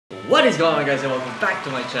What is going on, guys, and welcome back to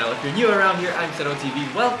my channel. If you're new around here, I'm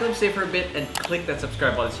StenoTV. Welcome, stay for a bit, and click that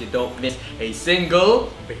subscribe button so you don't miss a single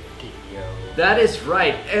video. That is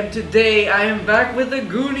right, and today I am back with the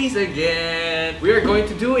Goonies again. We are going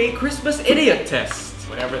to do a Christmas idiot test,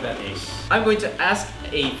 whatever that is. I'm going to ask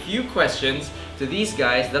a few questions to these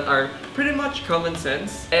guys that are pretty much common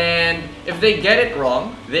sense, and if they get it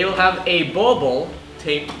wrong, they will have a bauble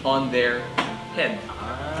taped on their head.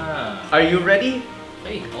 Are you ready?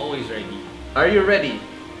 Hey, always ready. Are you ready?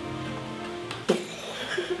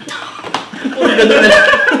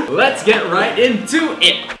 Let's get right into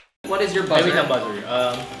it. What is your buzzer? I have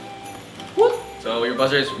buzzer. Whoop. So your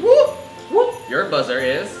buzzer is whoop whoop. Your buzzer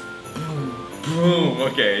is boom boom.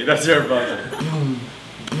 Okay, that's your buzzer. Boom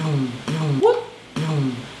boom boom. Whoop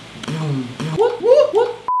boom boom boom. Whoop whoop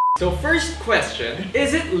whoop. So first question: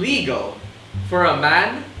 is it legal for a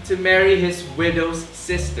man to marry his widow's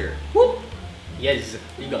sister? Whoop. Yes,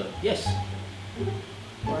 legal. Yes.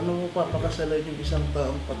 Paano mo papakasalan yung isang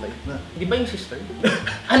taong patay na? Di ba yung sister?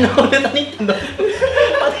 Ano?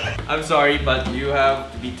 I'm sorry, but you have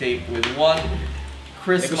to be taped with one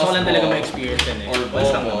Christmas Gusto ko lang talaga ball ma-experience yan eh. or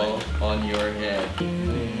bauble on your head.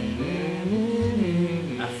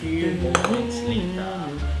 A few moments later.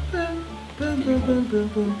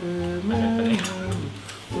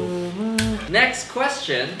 Next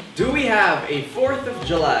question. Do we have a 4th of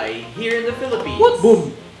July here in the Philippines? What?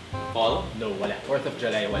 Boom! Paul? No, wala. 4th of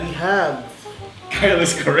July, wala. We have. Kyle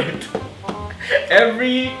is correct.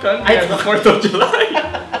 Every country has a 4th of July.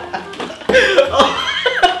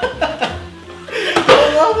 Oh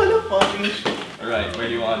nga pala, fucking shit. Alright, where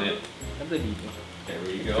do you want it? Nandito dito. There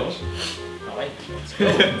we go. Okay, let's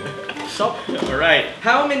go. Stop. Alright.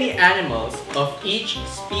 How many animals of each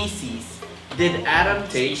species did Adam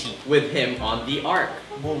take with him on the ark?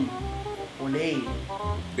 Boom. Ulay.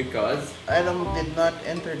 Because Adam did not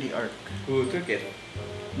enter the ark. who took it?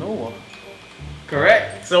 Noah.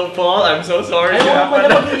 Correct. So Paul, I'm so sorry. Ay, you wala have pala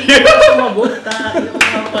another- mag-iikot ka sumagot. Ayaw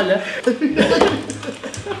nga pala. There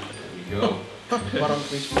you go. Parang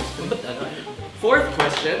Christmas tree. Ba't ano? Fourth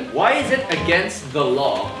question. Why is it against the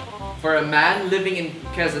law for a man living in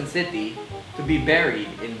Quezon City to be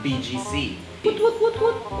buried in BGC? What?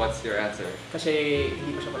 What's your answer? Kasi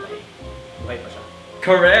hindi pa siya patay. Buhay pa siya.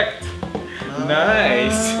 Correct.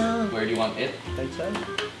 Nice. Ah. Where do you want it? Right side?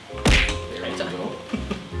 There you go.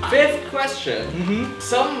 Fifth question.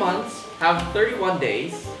 Some months have 31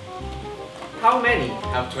 days. How many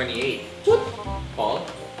have 28? What? Paul?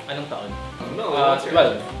 Anong taon? No, what's your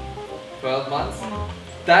 12. 12 months?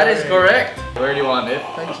 That is correct. Where do you want it?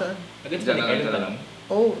 Right side? Agad Diyan sa lang, kailan diyan pa lang. lang.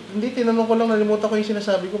 Oh, hindi. Tinanong ko lang. Nalimutan ko yung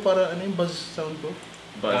sinasabi ko para ano yung buzz sound ko.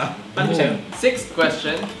 Buzz. Ano sa'yo? Sixth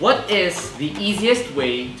question. What is the easiest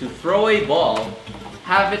way to throw a ball,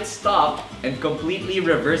 have it stop, and completely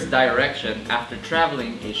reverse direction after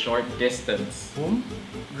traveling a short distance? Boom.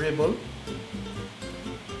 Dribble.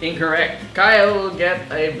 Incorrect. Kyle will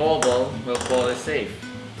get a bauble while Paul is safe.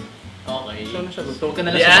 Okay. Saan na siya gusto? Throw ka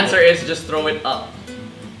na lang The sa answer is just throw it up.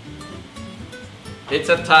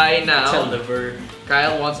 It's a tie now. Tell the verb.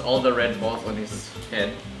 Kyle wants all the red balls on his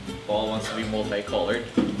head. Paul wants to be multicolored.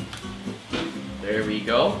 There we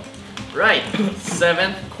go. Right.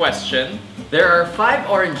 Seventh question. There are 5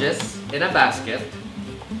 oranges in a basket.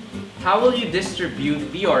 How will you distribute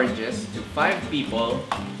the oranges to 5 people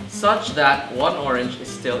such that 1 orange is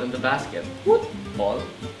still in the basket? What? Paul?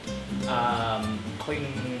 Ako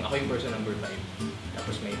yung person number 5.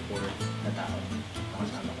 Tapos may 4 na tao.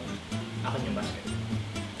 Nakasama ko. Ako yung basket.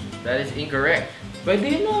 That is incorrect. Pwede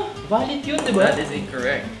yun ah. Valid yun, di ba? That is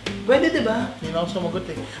incorrect. Pwede, di ba? Hindi na ako sumagot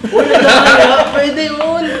eh. Wala na. Pwede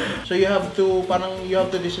yun. So you have to, you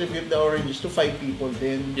have to distribute the oranges to 5 people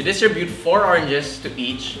then. You distribute 4 oranges to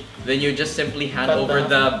each, then you just simply hand Cut over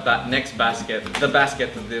down. the next basket, to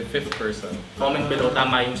the 5th person. Comment below,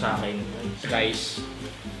 tama yung sa akin. Guys,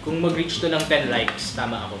 kung mag-reach to ng 10 likes,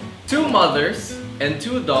 tama ako. 2 mothers and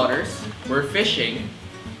 2 daughters were fishing.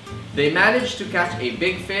 They managed to catch a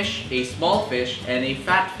big fish, a small fish, and a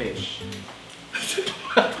fat fish.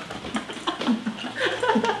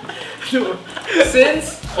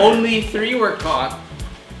 Since only 3 were caught,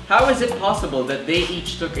 how is it possible that they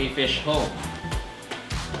each took a fish home?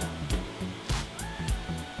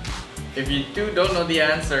 If you two don't know the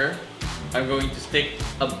answer, I'm going to stick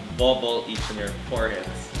a bauble each on your foreheads.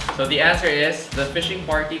 So the answer is, the fishing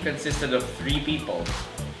party consisted of 3 people.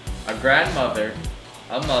 A grandmother,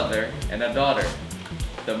 a mother, and a daughter.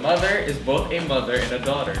 The mother is both a mother and a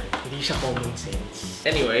daughter. Hindi siya common sense.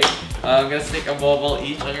 Anyway, I'm gonna stick a bauble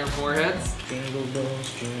each on your foreheads. Jingle bells,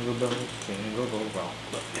 jingle bells, jingle bells rock.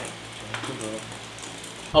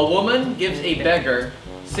 A woman gives a beggar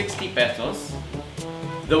 60 pesos.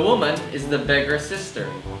 The woman is the beggar's sister,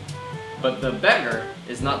 but the beggar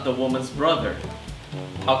is not the woman's brother.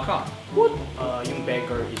 How come? What? Yung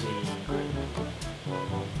beggar is a girl.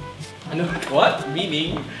 Ano? What?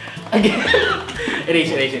 Meaning? Again?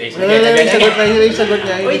 Erase. Yung sagot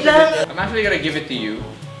niya. Wait lang! I'm actually gonna give it to you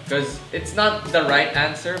because it's not the right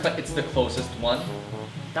answer, but it's the closest one.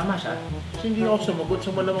 Tama siya. Kasi hindi ako sumagot,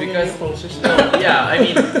 so malamang yun Because- yung process. Yeah, I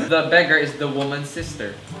mean, the beggar is the woman's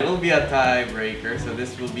sister. It will be a tiebreaker, so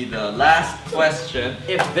this will be the last question.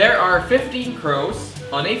 If there are 15 crows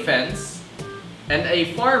on a fence and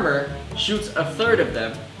a farmer shoots a third of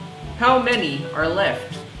them, how many are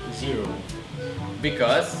left? 0.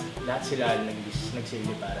 Because Lahat sila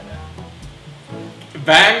nagsili para na.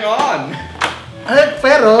 bang on!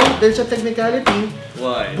 Pero, dahil sa technicality,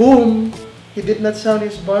 Why? boom! He did not sound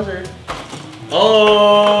his buzzer.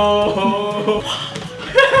 Oh!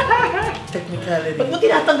 Technicality. Ba't mo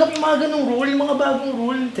tinatanggap yung mga ganong rule, yung mga bagong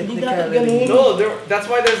rule? Hindi dapat Technicality. ganun. No, that's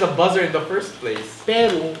why there's a buzzer in the first place.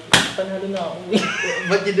 Pero, panalo na ako.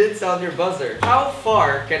 But you didn't sound your buzzer. How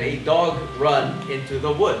far can a dog run into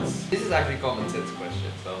the woods? This is actually common sense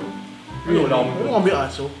question, so. Ano nga may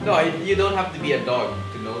aso? No, you don't have to be a dog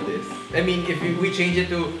to know this. I mean, if we change it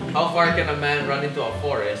to how far can a man run into a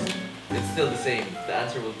forest, it's still the same. The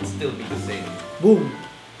answer will still be the same. Boom!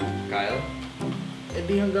 Kyle? Eh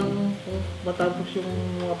di hanggang matapos yung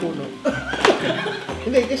mga puno.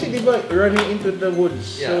 Hindi, kasi di ba running into the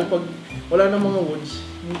woods. Yeah. So pag wala na mga woods,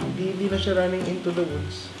 hindi na siya running into the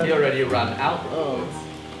woods. You already ran out of the Oh. woods.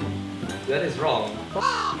 That is wrong.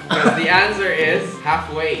 Because the answer is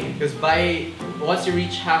halfway. Because once you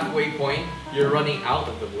reach halfway point, you're running out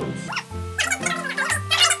of the woods.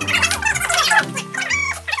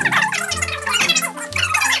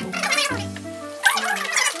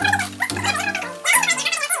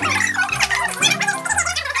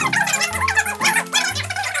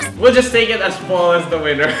 We'll just take it as Paul as the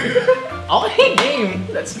winner. Okay, game!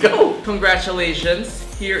 Let's go! Congratulations.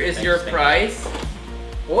 Here is your Thanks. prize.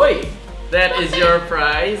 Oy! That is your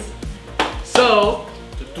prize. So,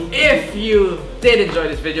 if you did enjoy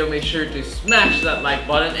this video, make sure to smash that like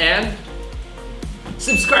button and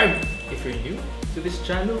Subscribe if you're new to this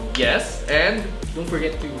channel. yes, and Don't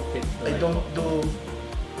forget to hit the I like don't button.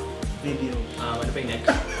 do videos. Ano pa yung next?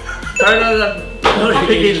 turn on the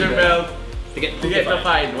notification bell To get to get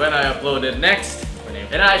notified when I upload it next.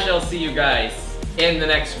 And I shall see you guys in the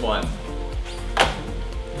next one.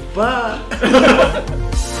 Bye!